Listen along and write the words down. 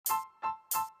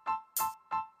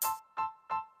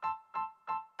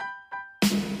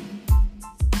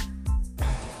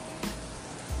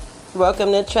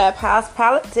Welcome to Trap House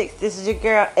Politics. This is your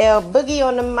girl L Boogie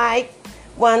on the mic.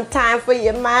 One time for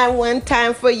your mind, one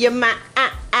time for your mind.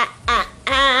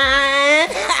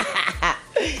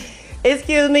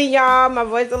 Excuse me, y'all. My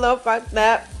voice is a little fucked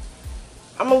up.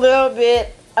 I'm a little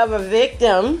bit of a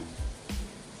victim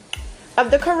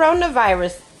of the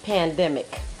coronavirus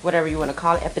pandemic. Whatever you want to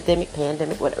call it. Epidemic,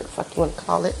 pandemic, whatever the fuck you want to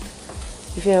call it.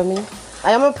 You feel me?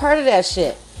 I'm a part of that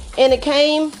shit. And it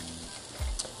came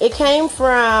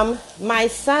from my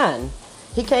son.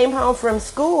 He came home from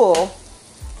school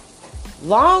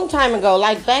long time ago,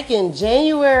 like back in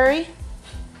January.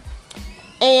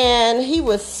 And he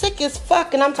was sick as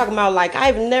fuck. And I'm talking about like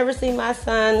I've never seen my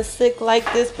son sick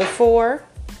like this before.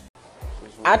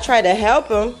 I tried to help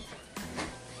him.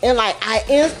 And like I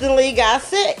instantly got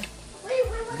sick.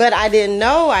 But I didn't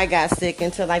know I got sick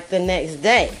until like the next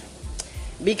day.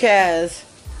 Because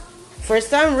for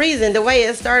some reason, the way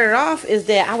it started off is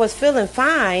that I was feeling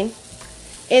fine.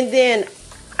 And then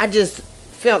I just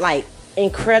felt like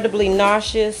incredibly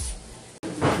nauseous.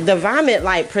 The vomit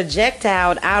like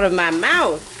projectiled out of my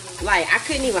mouth. Like I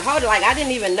couldn't even hold it. Like I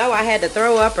didn't even know I had to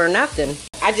throw up or nothing.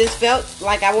 I just felt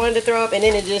like I wanted to throw up and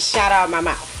then it just shot out of my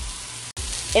mouth.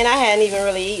 And I hadn't even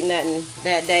really eaten nothing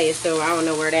that day, so I don't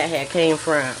know where that had came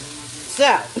from.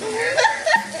 So,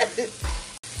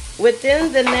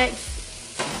 within the next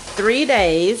 3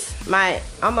 days,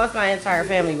 almost my entire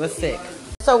family was sick.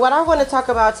 So what I want to talk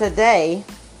about today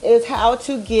is how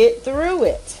to get through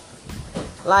it.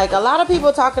 Like a lot of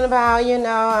people talking about,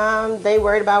 they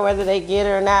worried about whether they get it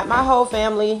or not. My whole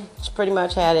family pretty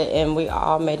much had it and we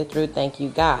all made it through, thank you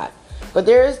God. But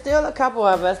there is still a couple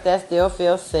of us that still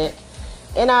feel sick.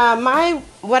 And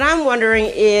what I'm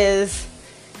wondering is,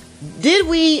 did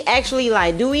we actually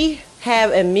do we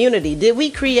have immunity? Did we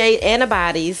create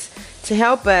antibodies to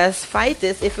help us fight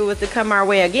this if it was to come our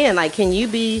way again? Like, can you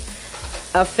be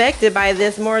affected by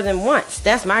this more than once?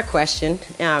 That's my question.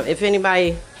 If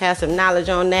anybody has some knowledge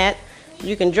on that,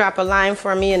 you can drop a line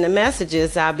for me in the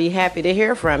messages. I'll be happy to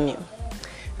hear from you.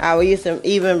 I will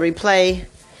even replay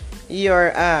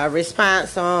your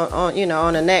response on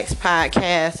the next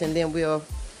podcast, and then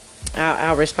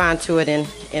I'll respond to it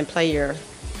and play your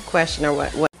question or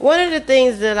what. One of the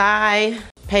things that I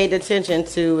paid attention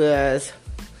to is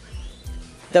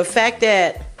the fact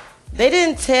that they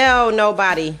didn't tell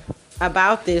nobody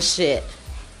about this shit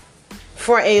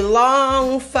for a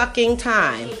long fucking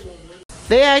time.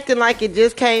 They acting like it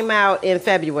just came out in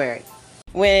February,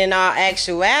 when in all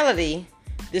actuality,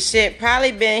 the shit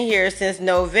probably been here since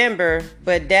November,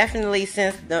 but definitely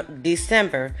since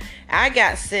December. I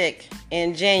got sick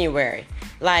in January,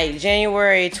 like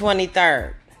January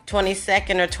 23rd,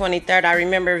 22nd or 23rd. I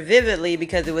remember vividly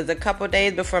because it was a couple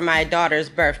days before my daughter's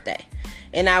birthday.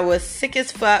 And I was sick as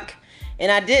fuck,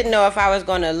 and I didn't know if I was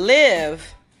going to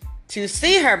live to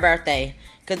see her birthday,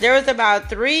 because there was about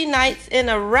 3 nights in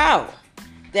a row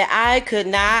that I could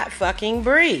not fucking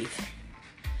breathe.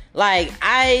 Like,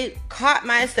 I caught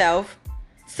myself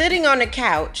sitting on the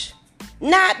couch,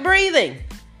 not breathing.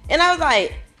 And I was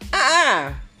like,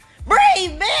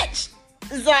 breathe, bitch.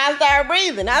 So I started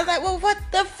breathing. I was like, well, what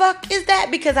the fuck is that?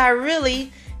 Because I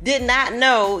really did not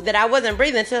know that I wasn't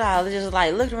breathing until I was just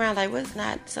like, looked around like,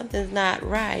 something's not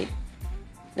right.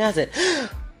 And I said, God,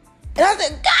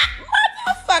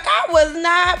 motherfucker, I was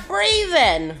not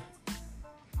breathing.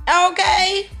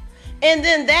 Okay? And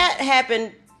then that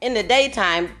happened in the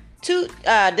daytime.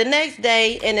 The next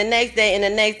day and the next day and the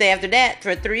next day after that,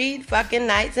 for 3 fucking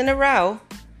nights in a row,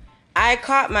 I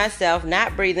caught myself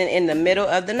not breathing in the middle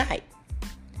of the night.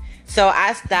 So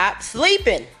I stopped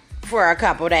sleeping for a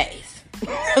couple days.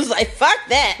 I was like, fuck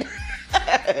that.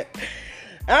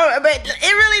 But it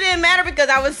really didn't matter because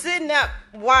I was sitting up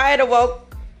wide awake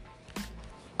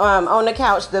on the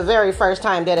couch the very first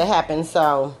time that it happened.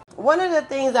 So one of the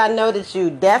things I know that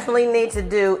you definitely need to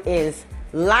do is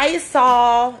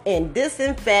Lysol and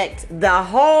disinfect the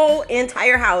whole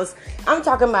entire house. I'm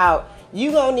talking about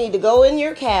you gonna need to go in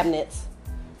your cabinets,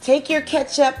 take your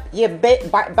ketchup, your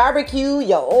barbecue,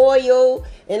 your oil,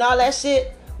 and all that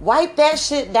shit. Wipe that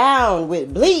shit down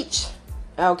with bleach.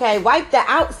 Okay, wipe the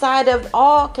outside of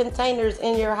all containers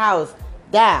in your house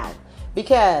down,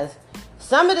 because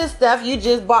some of this stuff you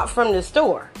just bought from the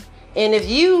store. And if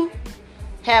you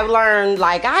have learned,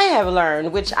 like I have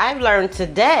learned, which I've learned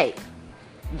today,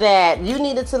 that you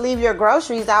needed to leave your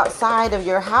groceries outside of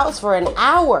your house for an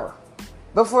hour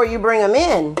before you bring them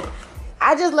in.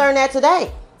 I just learned that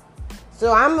today.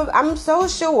 So I'm so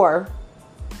sure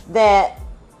that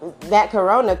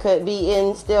corona could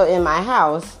be still in my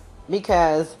house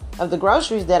because of the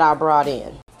groceries that I brought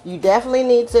in. You definitely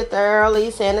need to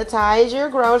thoroughly sanitize your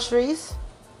groceries.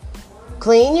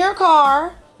 Clean your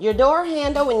car, your door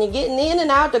handle when you're getting in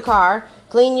and out the car.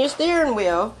 Clean your steering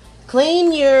wheel.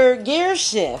 Clean your gear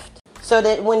shift so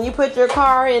that when you put your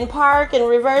car in park and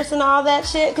reverse and all that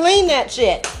shit, clean that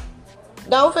shit.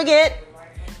 Don't forget,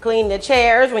 clean the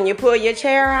chairs when you pull your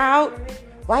chair out.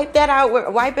 Wipe that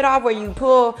out. Wipe it off where you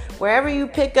pull, wherever you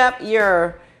pick up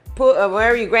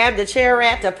wherever you grab the chair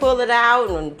at to pull it out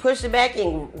and push it back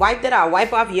and wipe that out.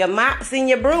 Wipe off your mops and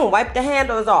your broom. Wipe the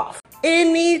handles off.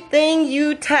 Anything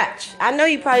you touch. I know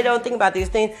you probably don't think about these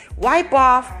things. Wipe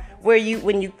off when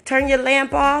you turn your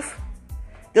lamp off,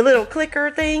 the little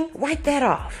clicker thing, wipe that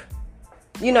off.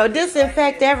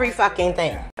 Disinfect every fucking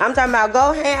thing. I'm talking about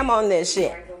go ham on this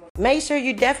shit. Make sure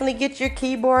you definitely get your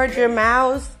keyboard, your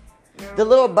mouse, the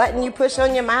little button you push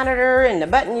on your monitor and the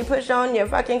button you push on your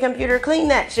fucking computer. Clean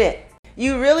that shit.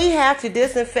 You really have to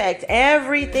disinfect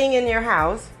everything in your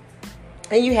house,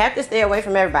 and you have to stay away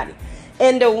from everybody.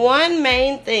 And the one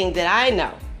main thing that I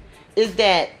know is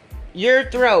that your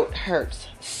throat hurts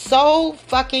so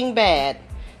fucking bad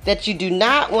that you do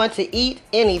not want to eat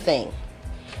anything.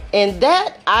 And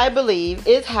that, I believe,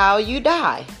 is how you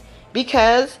die.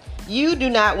 Because you do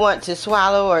not want to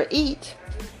swallow or eat.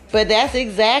 But that's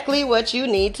exactly what you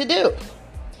need to do.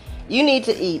 You need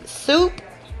to eat soup.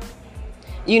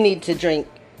 You need to drink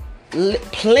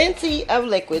plenty of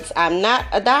liquids. I'm not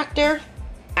a doctor.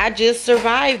 I just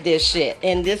survived this shit.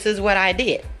 And this is what I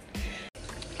did.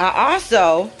 I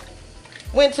also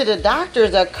went to the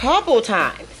doctors a couple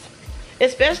times.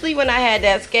 Especially when I had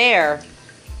that scare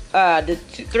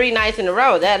 3 nights in a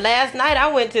row. That last night I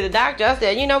went to the doctor. I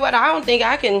said, you know what? I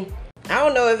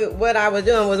don't know if what I was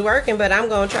doing was working, but I'm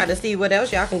going to try to see what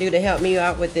else y'all can do to help me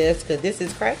out with this, because this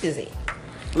is crazy.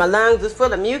 My lungs was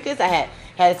full of mucus. I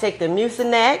had to take the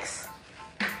Mucinex.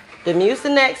 The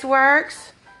Mucinex works.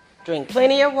 Drink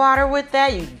plenty of water with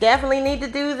that. You definitely need to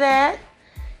do that.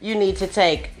 You need to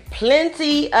take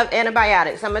plenty of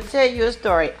antibiotics. I'm going to tell you a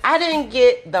story. I didn't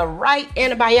get the right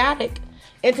antibiotic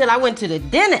until I went to the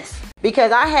dentist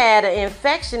because I had an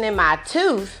infection in my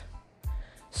tooth.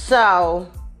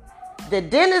 So the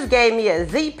dentist gave me a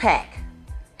Z-Pack.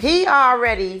 He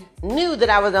already knew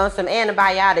that I was on some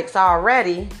antibiotics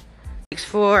already.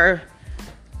 When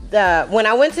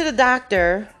I went to the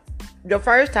doctor the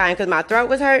first time because my throat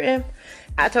was hurting,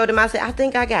 I told him, I said, I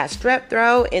think I got strep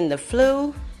throat and the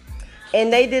flu.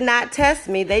 And they did not test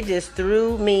me. They just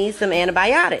threw me some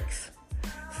antibiotics.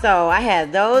 So I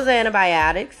had those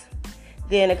antibiotics.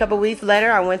 Then a couple weeks later,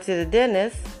 I went to the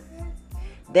dentist.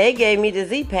 They gave me the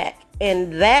Z-Pack.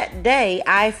 And that day,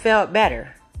 I felt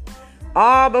better.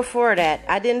 All before that,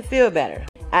 I didn't feel better.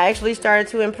 I actually started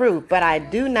to improve. But I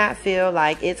do not feel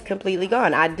like it's completely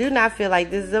gone. I do not feel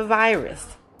like this is a virus.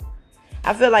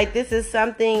 I feel like this is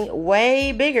something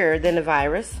way bigger than a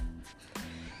virus.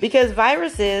 Because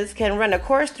viruses can run a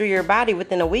course through your body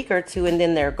within a week or two and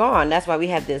then they're gone. That's why we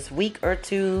have this week or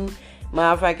two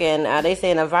motherfucking, they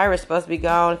saying a virus supposed to be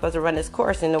gone, supposed to run its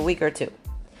course in a week or two.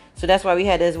 So that's why we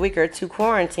had this week or two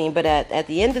quarantine. But at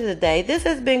the end of the day, this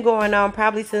has been going on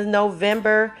probably since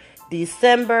November,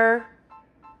 December.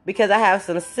 Because I have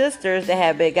some sisters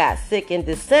that got sick in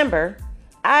December.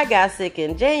 I got sick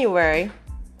in January.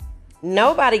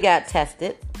 Nobody got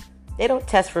tested. They don't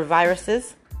test for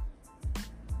viruses.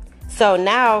 So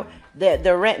now,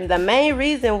 the main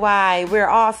reason why we're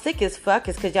all sick as fuck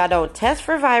is because y'all don't test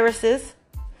for viruses.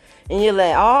 And you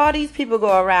let all these people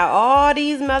go around, all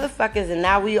these motherfuckers, and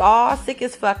now we all sick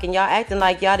as fuck. And y'all acting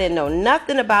like y'all didn't know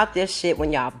nothing about this shit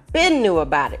when y'all been knew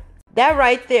about it. That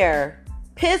right there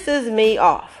pisses me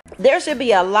off. There should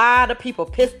be a lot of people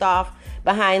pissed off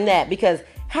behind that. Because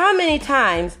how many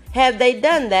times have they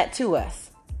done that to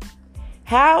us?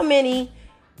 How many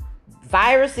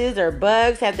viruses or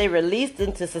bugs have they released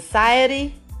into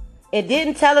society and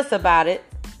didn't tell us about it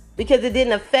because it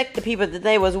didn't affect the people that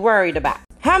they was worried about?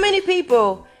 How many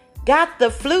people got the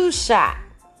flu shot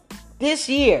this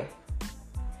year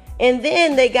and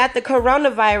then they got the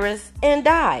coronavirus and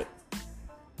died?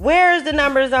 Where's the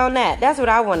numbers on that? That's what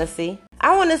I want to see.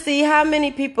 I want to see how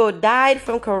many people died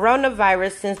from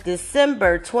coronavirus since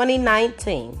December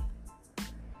 2019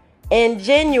 and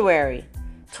January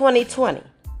 2020.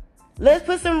 Let's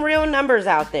put some real numbers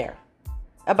out there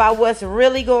about what's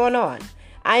really going on.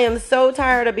 I am so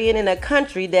tired of being in a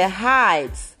country that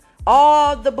hides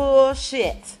all the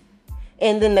bullshit.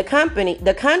 And then the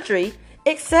country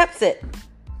accepts it.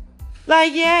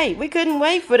 Like, yay, we couldn't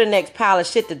wait for the next pile of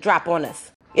shit to drop on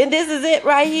us. And this is it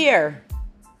right here.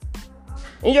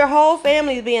 And your whole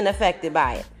family is being affected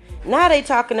by it. Now they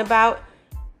talking about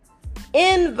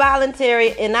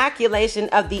involuntary inoculation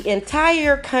of the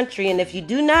entire country. And if you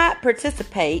do not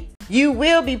participate, You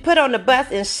will be put on the bus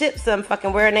and shipped some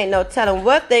fucking where, and ain't no telling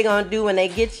what they gonna do when they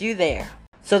get you there.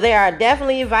 So they are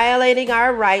definitely violating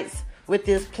our rights with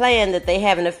this plan that they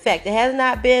have in effect. It has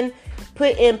not been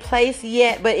put in place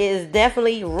yet, but it is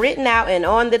definitely written out and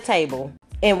on the table.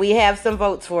 And we have some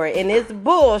votes for it. And it's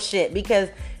bullshit because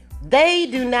they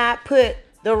do not put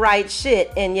the right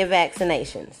shit in your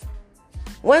vaccinations.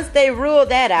 Once they rule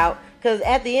that out, because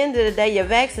at the end of the day, your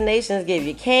vaccinations give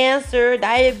you cancer,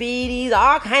 diabetes,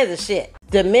 all kinds of shit.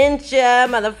 Dementia,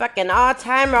 motherfucking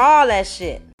Alzheimer, all that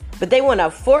shit. But they want to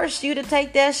force you to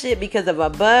take that shit because of a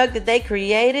bug that they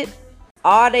created.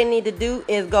 All they need to do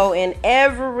is go in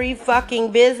every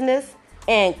fucking business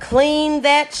and clean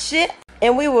that shit,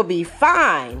 and we will be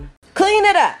fine. Clean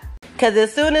it up. Because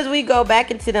as soon as we go back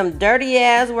into them dirty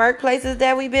ass workplaces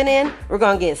that we've been in, we're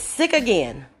going to get sick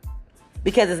again.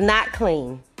 Because it's not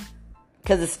clean.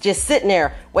 Because it's just sitting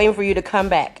there waiting for you to come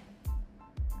back.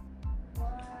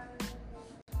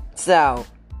 So,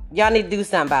 y'all need to do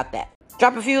something about that.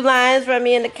 Drop a few lines from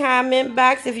me in the comment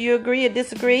box if you agree or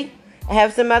disagree. I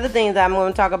have some other things I'm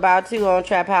going to talk about too on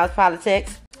Trap House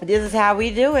Politics. This is how we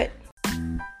do it.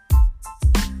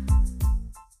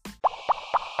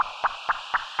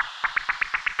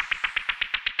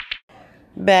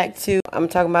 Back to, I'm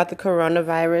talking about the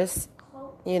coronavirus,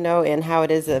 and how it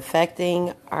is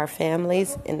affecting our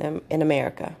families in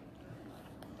America.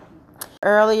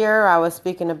 Earlier, I was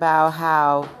speaking about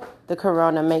how the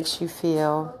corona makes you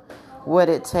feel, what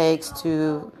it takes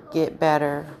to get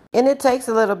better. And it takes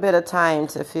a little bit of time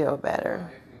to feel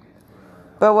better.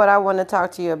 But what I want to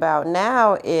talk to you about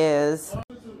now is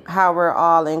how we're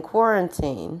all in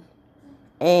quarantine.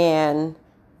 And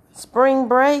spring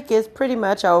break is pretty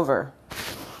much over.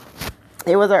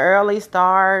 It was an early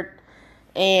start.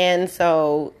 And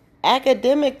so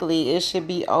academically, it should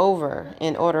be over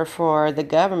in order for the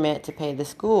government to pay the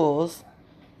schools,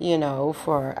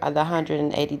 for the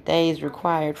 180 days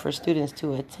required for students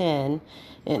to attend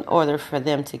in order for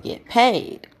them to get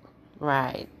paid,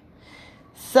 right?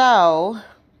 So,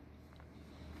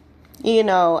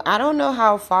 I don't know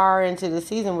how far into the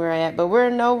season we're at, but we're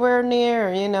nowhere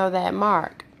near, that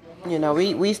mark.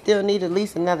 We still need at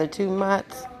least another 2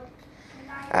 months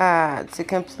to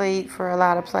complete for a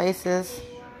lot of places.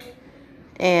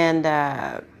 And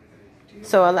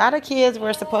so a lot of kids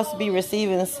were supposed to be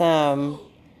receiving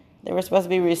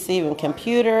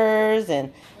computers,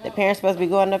 and the parents supposed to be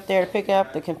going up there to pick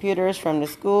up the computers from the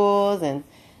schools. And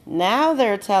now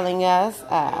they're telling us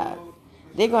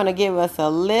they're going to give us a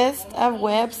list of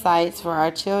websites for our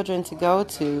children to go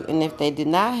to. And if they did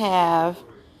not have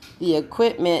the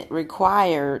equipment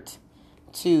required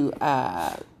to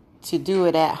do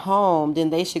it at home,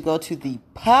 then they should go to the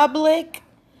public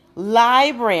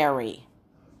library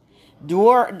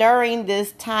during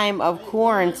this time of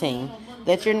quarantine,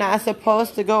 that you're not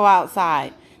supposed to go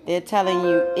outside. They're telling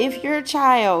you if your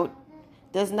child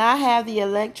does not have the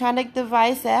electronic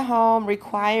device at home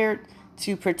required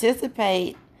to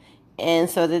participate, and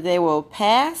so that they will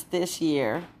pass this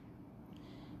year,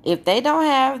 if they don't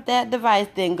have that device,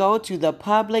 then go to the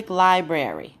public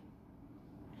library.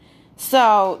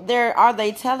 So are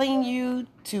they telling you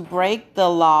to break the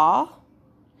law?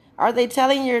 Are they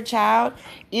telling your child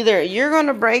either you're going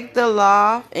to break the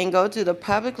law and go to the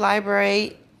public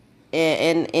library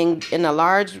in a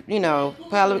large,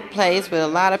 public place with a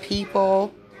lot of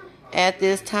people at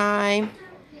this time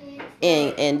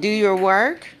and do your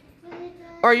work,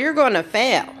 or you're going to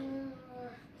fail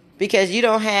because you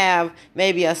don't have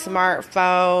maybe a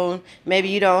smartphone, maybe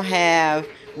you don't have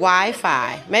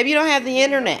Wi-Fi, maybe you don't have the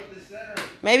internet,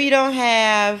 maybe you don't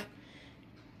have,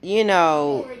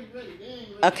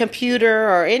 a computer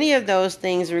or any of those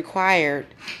things required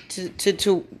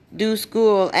to do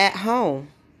school at home.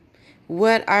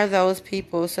 What are those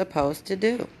people supposed to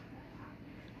do?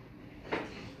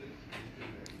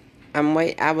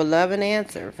 I would love an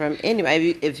answer from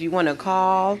anybody. If you want to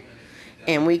call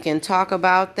and we can talk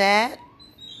about that,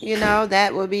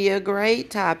 that would be a great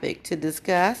topic to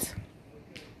discuss.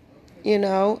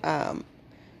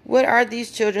 What are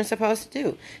these children supposed to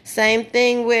do? Same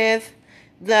thing with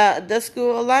the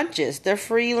school lunches, the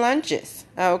free lunches,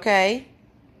 okay?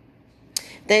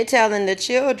 They telling the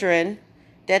children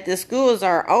that the schools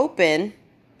are open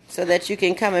so that you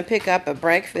can come and pick up a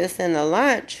breakfast and a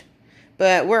lunch,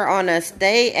 but we're on a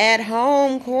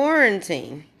stay-at-home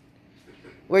quarantine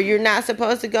where you're not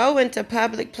supposed to go into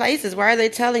public places. Why are they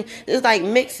telling? It's like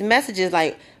mixed messages,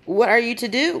 like, what are you to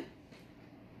do?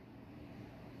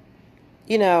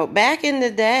 Back in the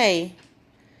day,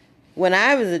 when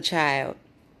I was a child,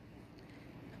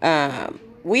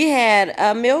 we had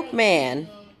a milkman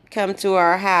come to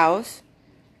our house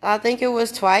I think it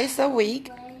was twice a week,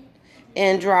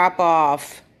 and drop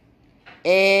off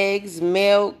eggs,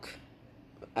 milk.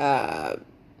 I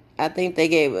think they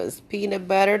gave us peanut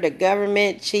butter, the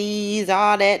government cheese,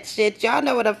 all that shit. Y'all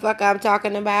know what the fuck I'm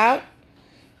talking about.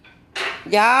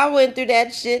 Y'all went through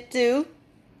that shit too.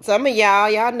 Some of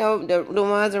y'all know the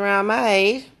ones around my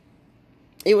age.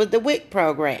 It was the WIC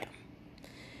program.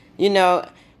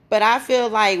 But I feel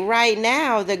like right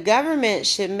now the government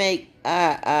should make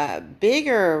a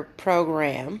bigger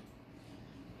program,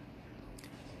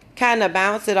 kind of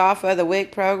bounce it off of the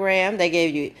WIC program. They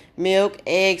gave you milk,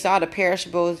 eggs, all the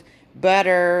perishables,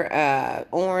 butter,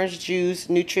 orange juice,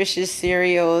 nutritious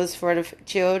cereals for the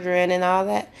children and all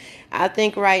that. I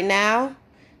think right now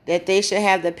that they should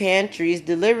have the pantries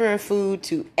delivering food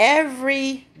to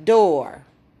every door.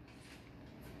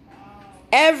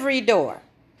 Every door.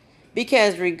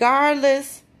 Because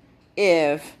regardless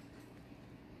if,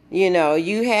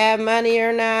 you have money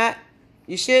or not,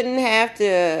 you shouldn't have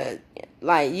to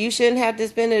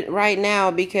spend it right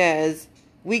now because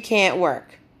we can't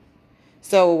work.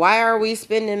 So why are we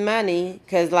spending money?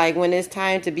 Because when it's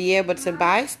time to be able to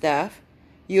buy stuff,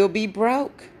 you'll be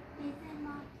broke.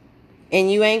 And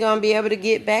you ain't going to be able to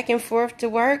get back and forth to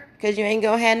work because you ain't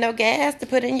going to have no gas to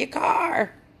put in your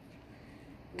car.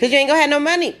 Because you ain't going to have no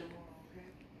money.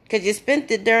 Because you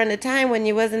spent it during the time when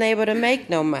you wasn't able to make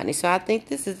no money. So I think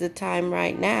this is the time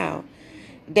right now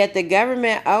that the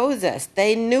government owes us.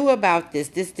 They knew about this.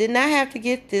 This did not have to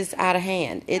get this out of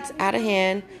hand. It's out of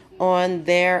hand on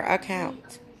their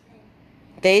account.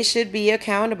 They should be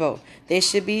accountable. They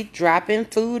should be dropping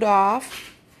food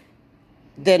off,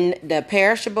 the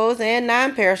perishables and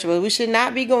non-perishables. We should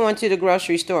not be going to the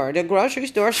grocery store. The grocery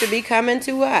store should be coming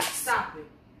to us. Stop it.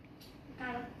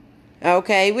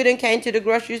 Okay, we done came to the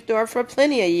grocery store for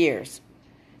plenty of years.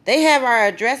 They have our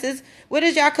addresses. What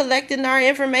is y'all collecting our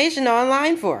information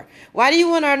online for? Why do you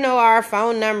want to know our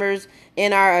phone numbers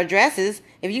and our addresses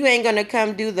if you ain't going to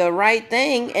come do the right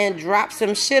thing and drop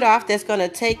some shit off that's going to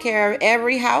take care of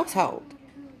every household?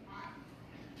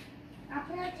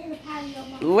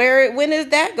 When is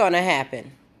that going to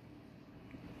happen?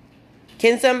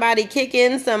 Can somebody kick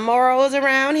in some morals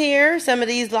around here? Some of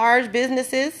these large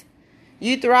businesses?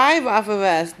 You thrive off of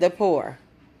us, the poor.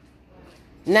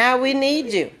 Now we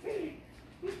need you.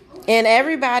 And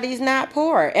everybody's not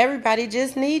poor. Everybody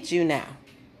just needs you now.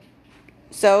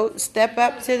 So step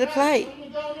up to the plate.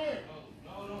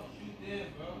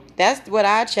 That's what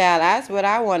that's what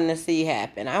I want to see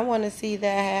happen. I want to see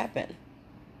that happen.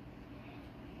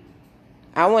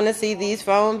 I want to see these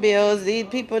phone bills. These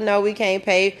people know we can't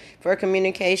pay for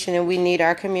communication and we need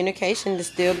our communication to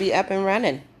still be up and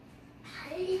running.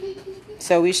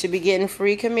 So we should be getting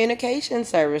free communication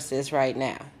services right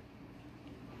now.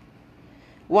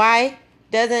 Why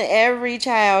doesn't every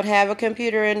child have a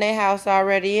computer in their house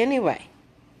already anyway?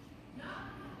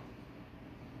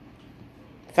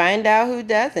 Find out who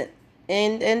doesn't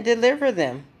and deliver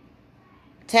them.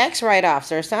 Tax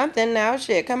write-offs or something. Now,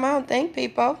 shit, come on, think,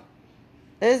 people.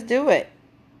 Let's do it.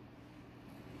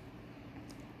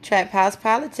 Trap House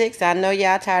Politics. I know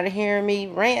y'all tired of hearing me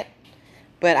rant.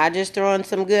 But I just throwing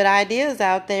some good ideas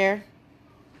out there.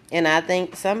 And I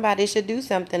think somebody should do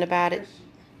something about it.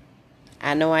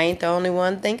 I know I ain't the only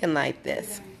one thinking like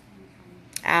this.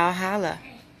 I'll holla.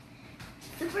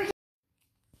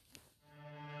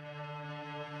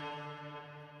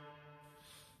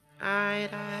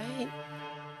 Alright.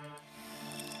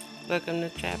 Welcome to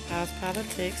Trap House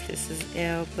Politics. This is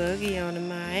L Boogie on the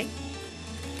mic.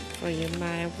 For your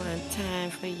mind one time,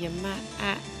 for your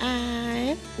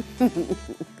mind. I'm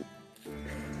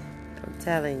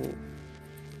telling you,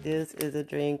 this is a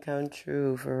dream come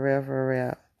true, for real, for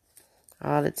real.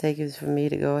 All it takes is for me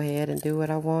to go ahead and do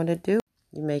what I want to do.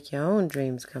 You make your own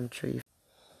dreams come true.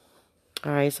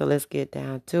 All right, so let's get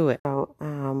down to it. So,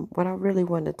 what I really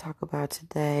want to talk about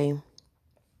today,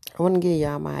 I want to give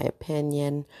y'all my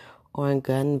opinion on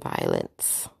gun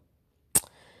violence.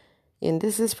 And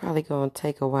this is probably going to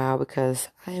take a while because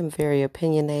I am very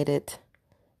opinionated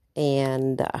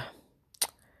and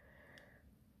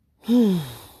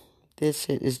this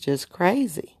shit is just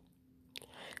crazy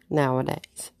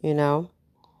nowadays,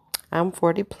 I'm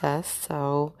 40 plus,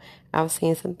 so I've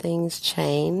seen some things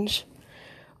change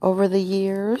over the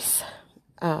years,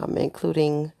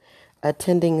 including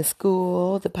attending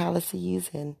school, the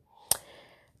policies and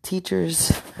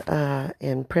teachers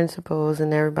and principals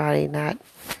and everybody not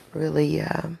really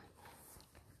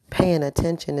paying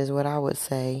attention is what I would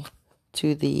say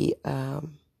to the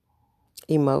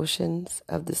emotions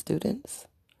of the students.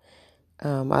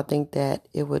 I think that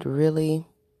it would really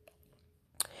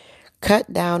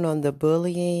cut down on the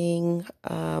bullying.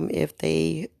 If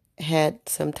they had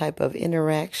some type of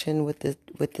interaction with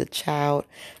the child,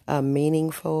 a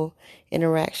meaningful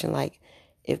interaction, like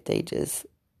if they just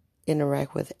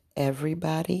interact with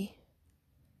everybody,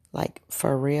 like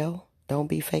for real, don't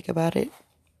be fake about it.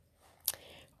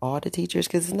 All the teachers,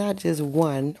 because it's not just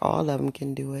one, all of them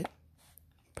can do it.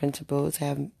 Principals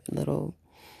have little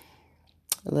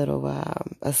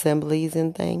assemblies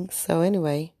and things. So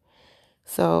anyway,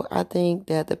 so I think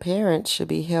that the parents should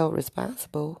be held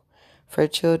responsible for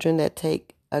children that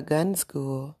take a gun to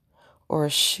school or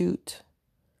shoot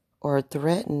or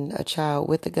threaten a child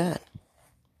with a gun.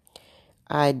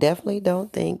 I definitely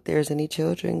don't think there's any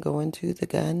children going to the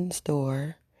gun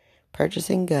store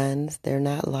purchasing guns. They're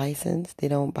not licensed. They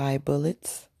don't buy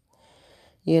bullets.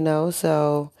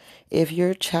 So if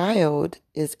your child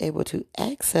is able to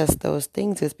access those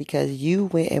things, it's because you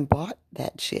went and bought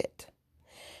that shit.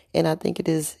 And I think it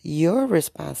is your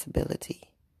responsibility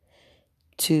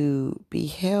to be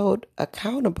held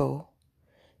accountable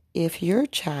if your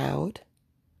child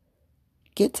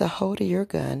gets a hold of your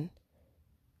gun.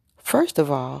 First of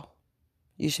all,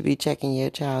 you should be checking your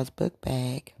child's book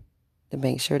bag to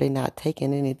make sure they're not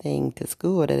taking anything to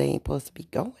school that they ain't supposed to be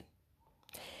going.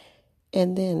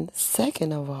 And then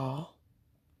second of all,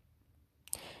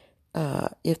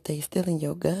 if they stealing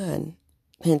your gun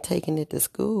and taking it to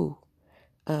school,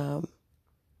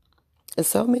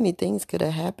 so many things could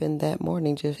have happened that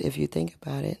morning, just if you think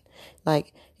about it.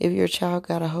 Like, if your child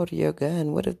got a hold of your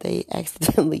gun, what if they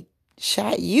accidentally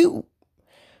shot you?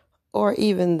 Or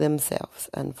even themselves.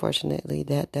 Unfortunately,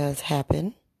 that does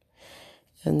happen.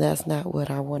 And that's not what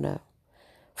I want to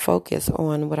focus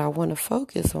on. What I want to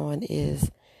focus on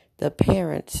is the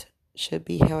parents should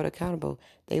be held accountable.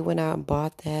 They went out and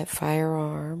bought that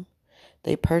firearm.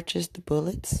 They purchased the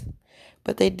bullets.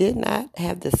 But they did not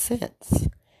have the sense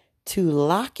to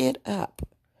lock it up.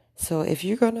 So if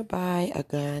you're going to buy a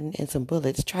gun and some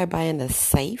bullets, try buying a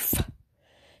safe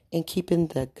and keeping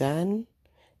the gun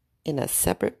in a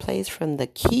separate place from the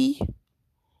key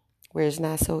where it's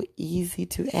not so easy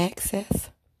to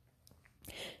access.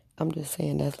 I'm just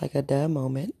saying that's like a dumb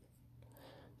moment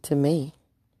to me.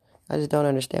 I just don't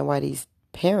understand why these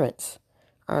parents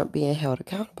aren't being held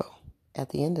accountable at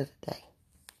the end of the day.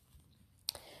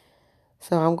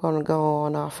 So I'm going to go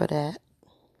on off of that.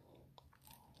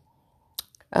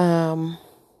 The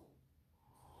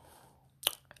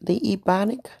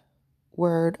Ebonic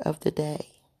word of the day.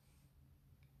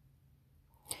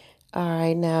 All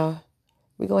right, now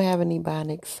we're going to have an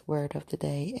Ebonics word of the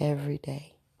day every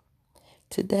day.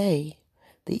 Today,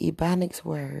 the Ebonics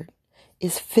word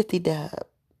is 50 dub.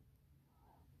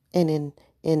 And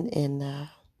in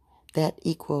that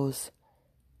equals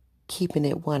keeping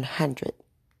it 100.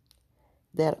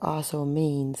 That also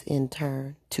means, in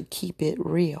turn, to keep it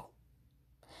real.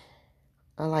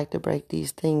 I like to break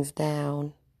these things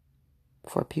down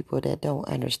for people that don't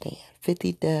understand.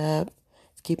 50 dub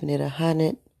is keeping it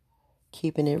 100,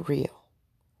 keeping it real.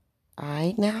 All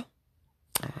right now?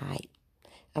 All right.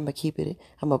 I'm going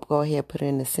to go ahead and put it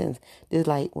in a sentence. This is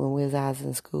like when we was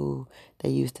in school, they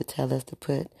used to tell us to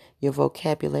put your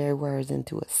vocabulary words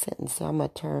into a sentence. So I'm going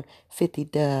to turn 50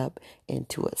 dub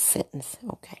into a sentence.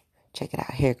 Okay, check it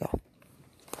out. Here we go.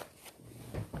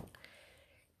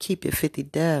 Keep it 50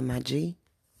 dub, my G.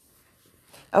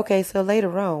 Okay, so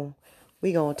later on,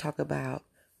 we're going to talk about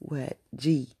what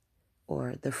G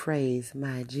or the phrase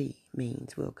my G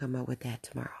means. We'll come up with that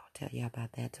tomorrow. I'll tell you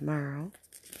about that tomorrow.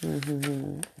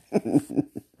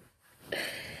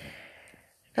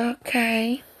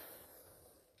 Okay.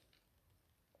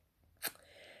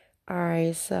 All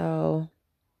right, so,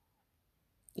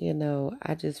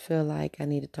 I just feel like I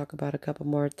need to talk about a couple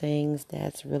more things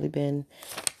that's really been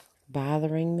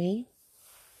bothering me.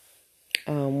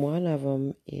 One of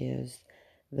them is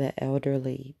the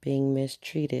elderly being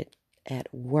mistreated at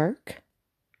work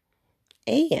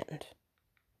and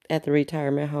at the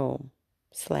retirement home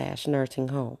 / nursing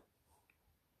home.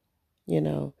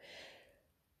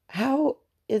 How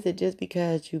is it just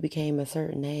because you became a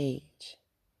certain age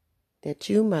that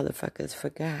you motherfuckers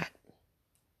forgot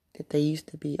that they used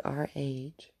to be our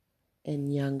age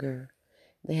and younger?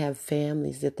 They have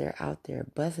families that they're out there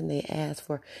busting their ass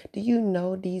for. Do you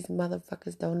know these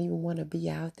motherfuckers don't even want to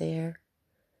be out there?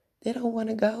 They don't want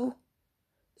to go.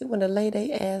 They want to lay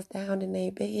their ass down in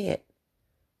their bed,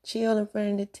 chill in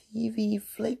front of the TV,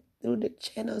 flick through the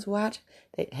channels, watch.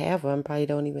 They half of them probably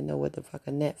don't even know what the fuck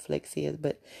a Netflix is,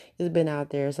 but it's been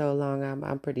out there so long.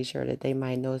 I'm pretty sure that they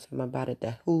might know something about it.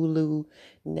 The Hulu,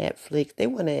 Netflix. They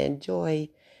want to enjoy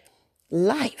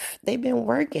life. They've been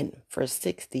working for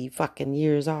 60 fucking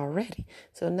years already.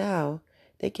 So now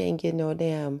they can't get no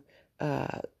damn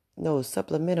no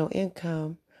supplemental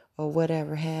income or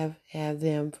whatever have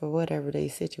them for whatever their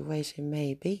situation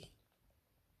may be.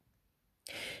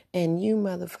 And you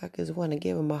motherfuckers want to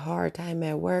give them a hard time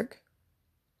at work.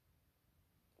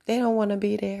 They don't want to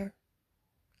be there.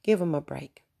 Give them a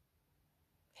break.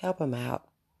 Help them out.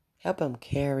 Help them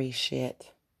carry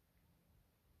shit.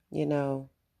 You know,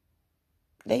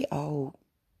 they old.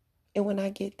 And when I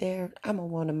get there, I'm going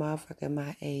to want a motherfucker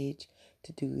my age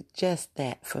to do just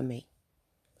that for me.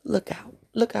 Look out.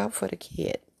 Look out for the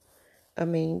kid. I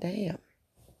mean, damn.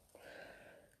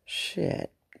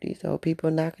 Shit. These old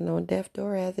people knocking on death's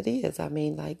door as it is. I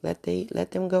mean, like, let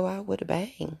them go out with a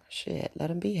bang. Shit. Let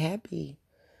them be happy.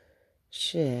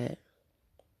 Shit.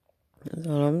 That's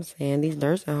what I'm saying. These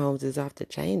nursing homes is off the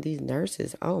chain. These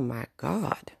nurses, oh my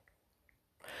God.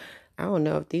 I don't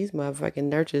know if these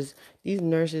nurses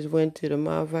went to the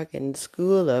motherfucking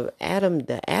school of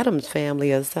the Addams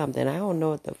family or something. I don't know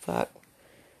what the fuck.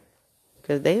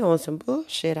 Because they on some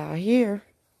bullshit out here.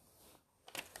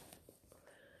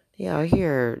 They out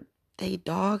here, they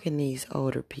dogging these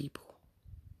older people.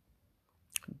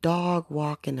 Dog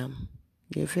walking them.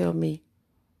 You feel me?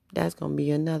 That's going to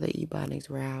be another Ebonics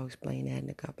where I'll explain that in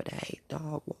a couple of days.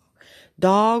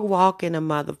 Dog walking a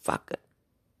motherfucker.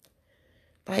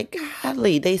 Like,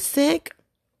 golly, they sick.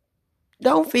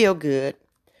 Don't feel good.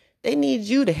 They need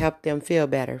you to help them feel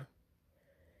better.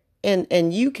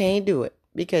 And you can't do it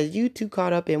because you too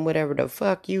caught up in whatever the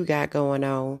fuck you got going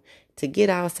on to get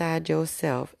outside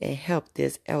yourself and help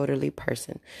this elderly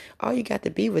person. All you got to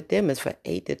be with them is for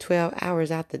 8 to 12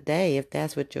 hours out the day if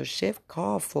that's what your shift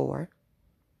called for.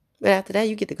 But after that,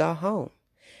 you get to go home.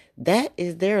 That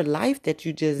is their life that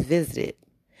you just visited.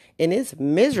 And it's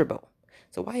miserable.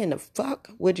 So why in the fuck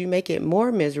would you make it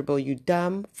more miserable, you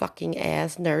dumb fucking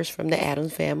ass nurse from the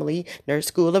Addams Family Nurse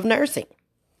School of Nursing?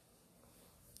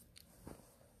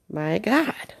 My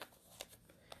God.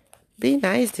 Be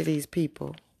nice to these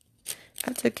people.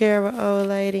 I took care of an old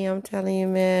lady. I'm telling you,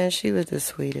 man, she was the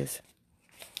sweetest.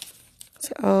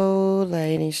 It's an old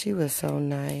lady. She was so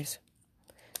nice.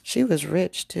 She was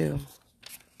rich, too.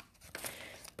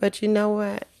 But you know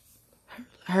what?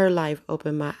 Her life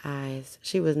opened my eyes.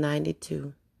 She was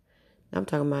 92. I'm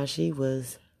talking about she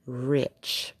was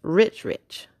rich.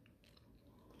 Rich.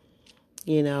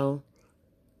 You know,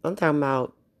 I'm talking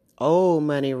about old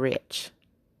money rich.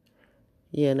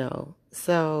 You know,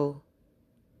 so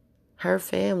her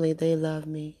family, they love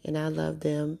me and I love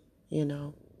them, you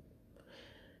know.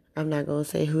 I'm not going to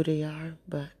say who they are,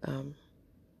 but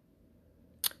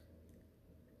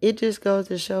it just goes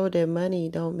to show that money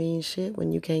don't mean shit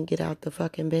when you can't get out the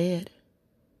fucking bed.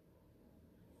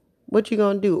 What you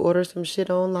gonna do? Order some shit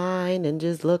online and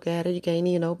just look at it? You can't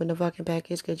even open the fucking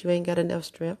package because you ain't got enough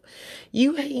strength.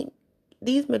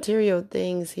 These material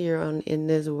things here in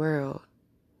this world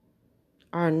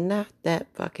are not that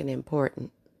fucking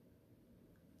important.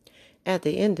 At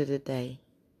the end of the day,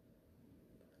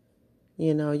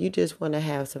 you know, you just want to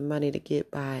have some money to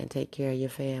get by and take care of your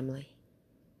family.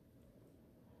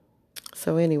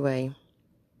 So anyway,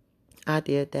 I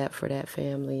did that for that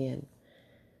family and,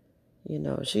 you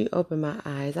know, she opened my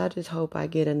eyes. I just hope I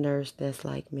get a nurse that's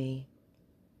like me,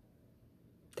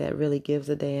 that really gives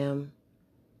a damn,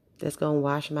 that's going to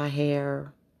wash my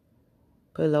hair,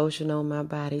 put lotion on my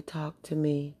body, talk to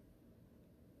me,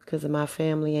 because my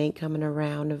family ain't coming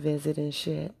around to visit and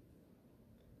shit.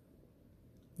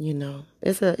 You know,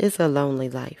 it's a lonely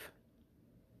life.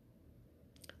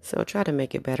 So try to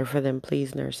make it better for them,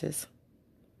 please, nurses.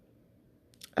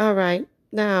 All right,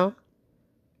 now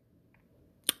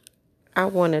I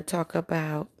want to talk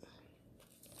about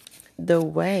the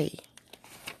way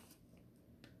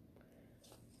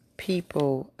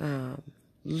people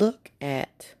look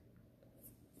at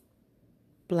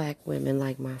black women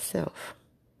like myself.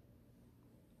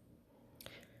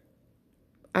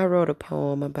 I wrote a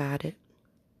poem about it.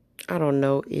 I don't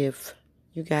know if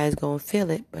you guys gonna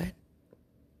feel it, but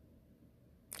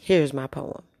here's my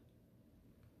poem.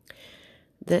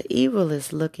 The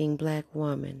evilest looking black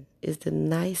woman is the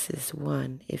nicest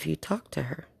one if you talk to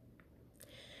her.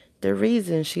 The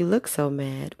reason she looks so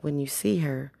mad when you see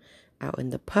her out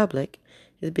in the public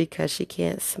is because she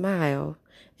can't smile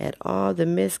at all the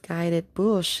misguided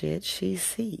bullshit she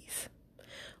sees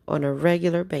on a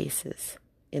regular basis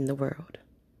in the world.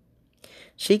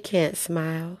 She can't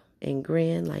smile and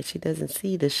grin like she doesn't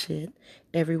see the shit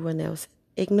everyone else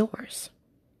ignores.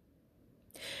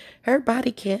 Her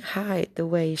body can't hide the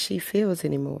way she feels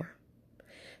anymore.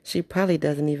 She probably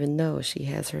doesn't even know she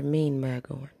has her mean mug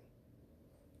on.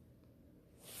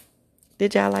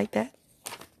 Did y'all like that?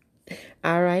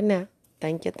 All right now.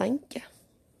 Thank you.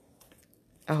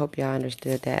 I hope y'all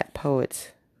understood that. Poets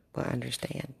will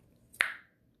understand.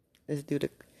 Let's do the...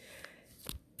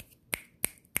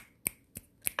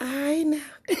 I know.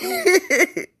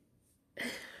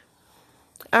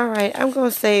 All right, I'm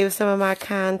going to save some of my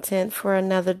content for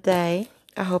another day.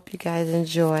 I hope you guys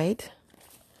enjoyed.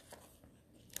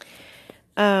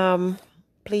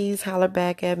 Please holler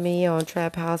back at me on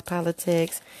Trap House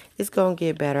Politics. It's going to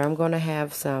get better. I'm going to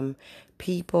have some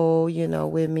people,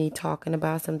 with me talking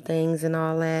about some things and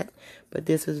all that. But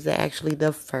this was actually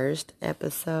the first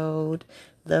episode,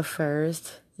 the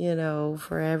first,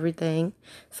 for everything.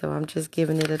 So I'm just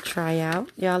giving it a try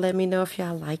out. Y'all let me know if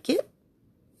y'all like it.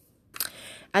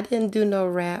 I didn't do no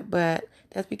rap, but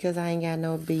that's because I ain't got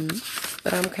no beat.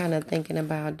 But I'm kind of thinking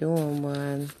about doing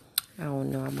one. I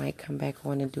don't know. I might come back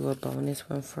on and do a bonus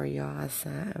one for y'all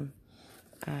some.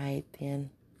 All right,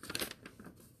 then.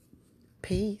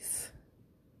 Peace.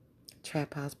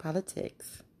 Trap House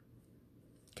Politics.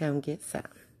 Come get some.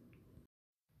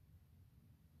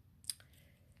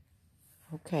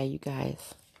 Okay, you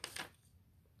guys.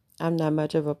 I'm not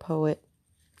much of a poet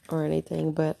or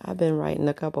anything, but I've been writing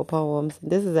a couple poems.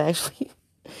 This is actually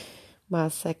my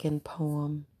second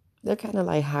poem. They're kind of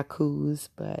like haikus,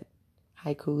 but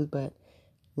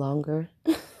longer.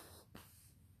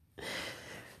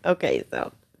 Okay,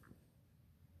 so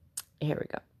here we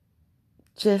go.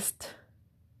 Just,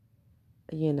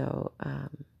 I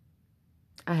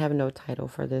have no title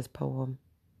for this poem,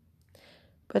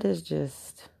 but it's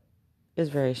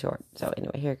very short. So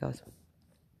anyway, here it goes.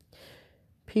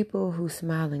 People who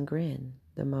smile and grin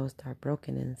the most are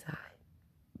broken inside.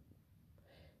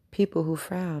 People who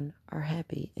frown are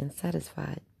happy and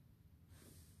satisfied.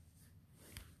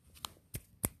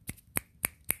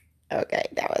 Okay,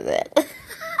 that was it.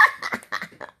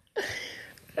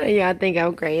 Yeah, I think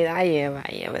I'm great. I am.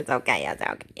 It's okay. It's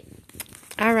okay.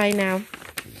 All right, now.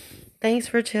 Thanks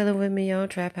for chilling with me on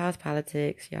Trap House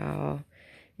Politics, y'all.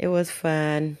 It was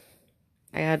fun.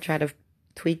 I gotta try to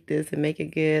tweak this and make it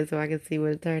good so I can see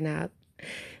what it turned out.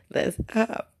 Let's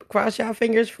cross y'all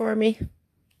fingers for me.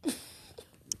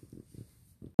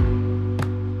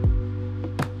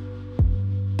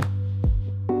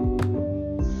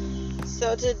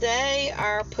 So today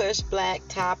our Push Black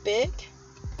topic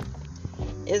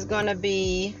is going to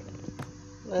be,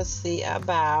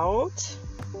 about,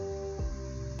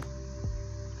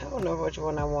 I don't know which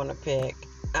one I want to pick.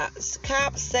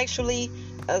 Cops sexually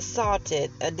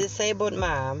assaulted a disabled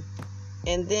mom,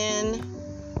 and then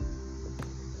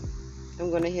I'm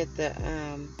going to hit the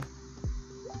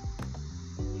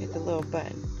little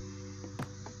button.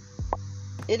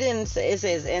 It didn't say, it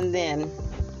says, and then,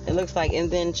 it looks like,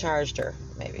 and then charged her,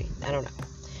 maybe, I don't know.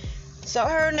 So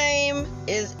her name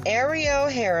is Ariel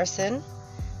Harrison.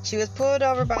 She was pulled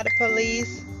over by the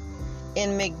police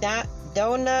in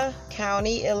McDonough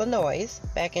County, Illinois,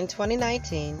 back in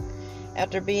 2019,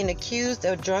 after being accused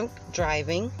of drunk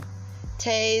driving,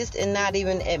 tased, and not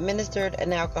even administered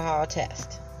an alcohol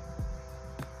test.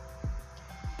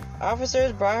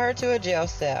 Officers brought her to a jail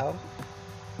cell,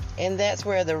 and that's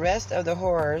where the rest of the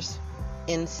horrors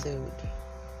ensued.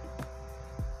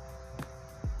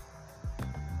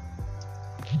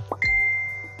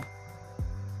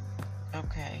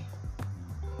 Okay.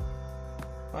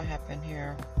 What happened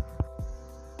here?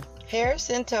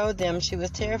 Harrison told them she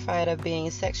was terrified of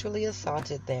being sexually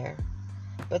assaulted there,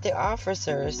 but the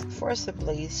officers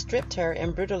forcibly stripped her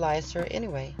and brutalized her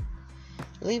anyway,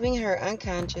 leaving her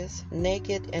unconscious,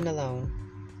 naked, and alone.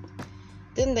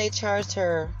 Then they charged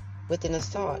her with an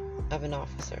assault of an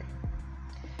officer.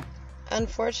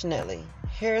 Unfortunately,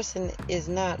 Harrison is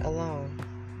not alone.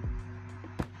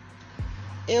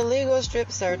 Illegal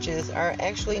strip searches are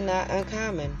actually not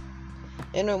uncommon.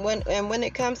 And when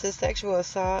it comes to sexual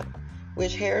assault,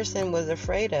 which Harrison was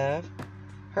afraid of,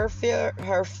 her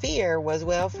fear was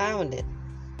well-founded.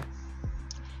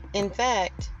 In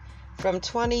fact, from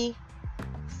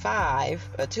 2005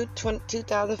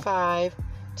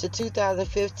 to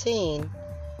 2015,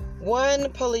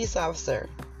 one police officer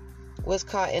was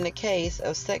caught in a case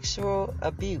of sexual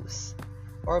abuse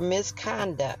or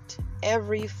misconduct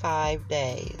every 5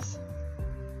 days.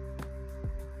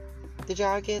 Did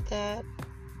y'all get that?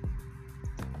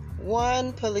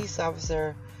 One police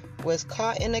officer was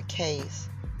caught in a case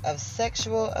of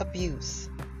sexual abuse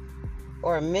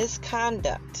or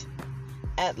misconduct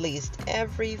at least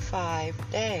every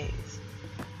 5 days.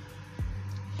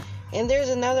 And there's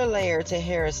another layer to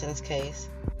Harrison's case.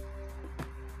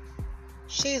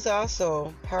 She's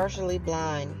also partially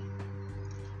blind.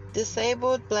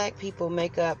 Disabled black people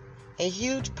make up a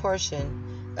huge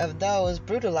portion of those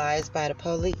brutalized by the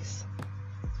police.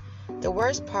 The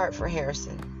worst part for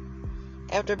Harrison,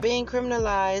 After being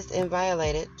criminalized and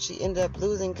violated, she ended up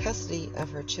losing custody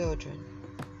of her children.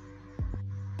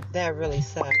 That really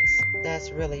sucks.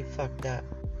 That's really fucked up.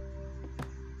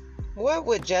 What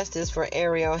would justice for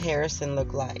Ariel Harrison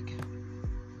look like?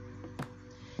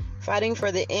 Fighting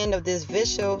for the end of this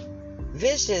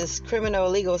vicious criminal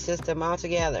legal system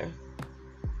altogether.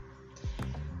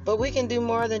 But we can do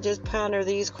more than just ponder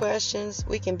these questions.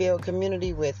 We can build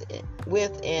community with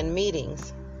and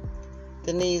meetings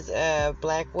the needs of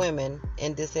black women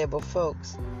and disabled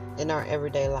folks in our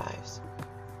everyday lives.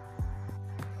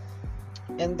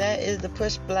 And that is the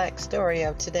Push Black story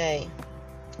of today.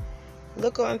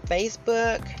 Look on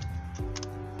Facebook,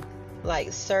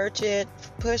 search it,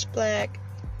 Push Black,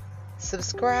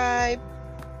 subscribe,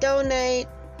 donate,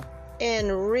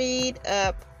 and read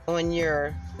up on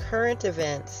your current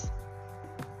events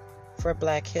for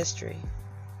Black history.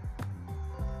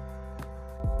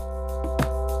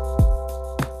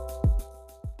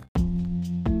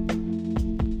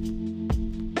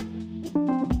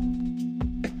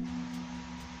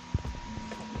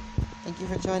 Thank you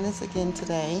for joining us again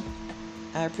today.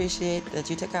 I appreciate that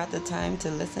you took out the time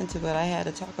to listen to what I had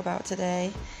to talk about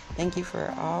today. Thank you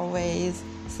for always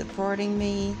supporting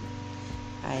me.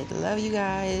 I love you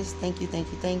guys. Thank you,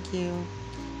 thank you, thank you.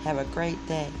 Have a great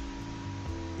day.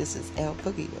 This is El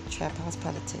Boogie with Trap House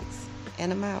Politics,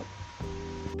 and I'm out.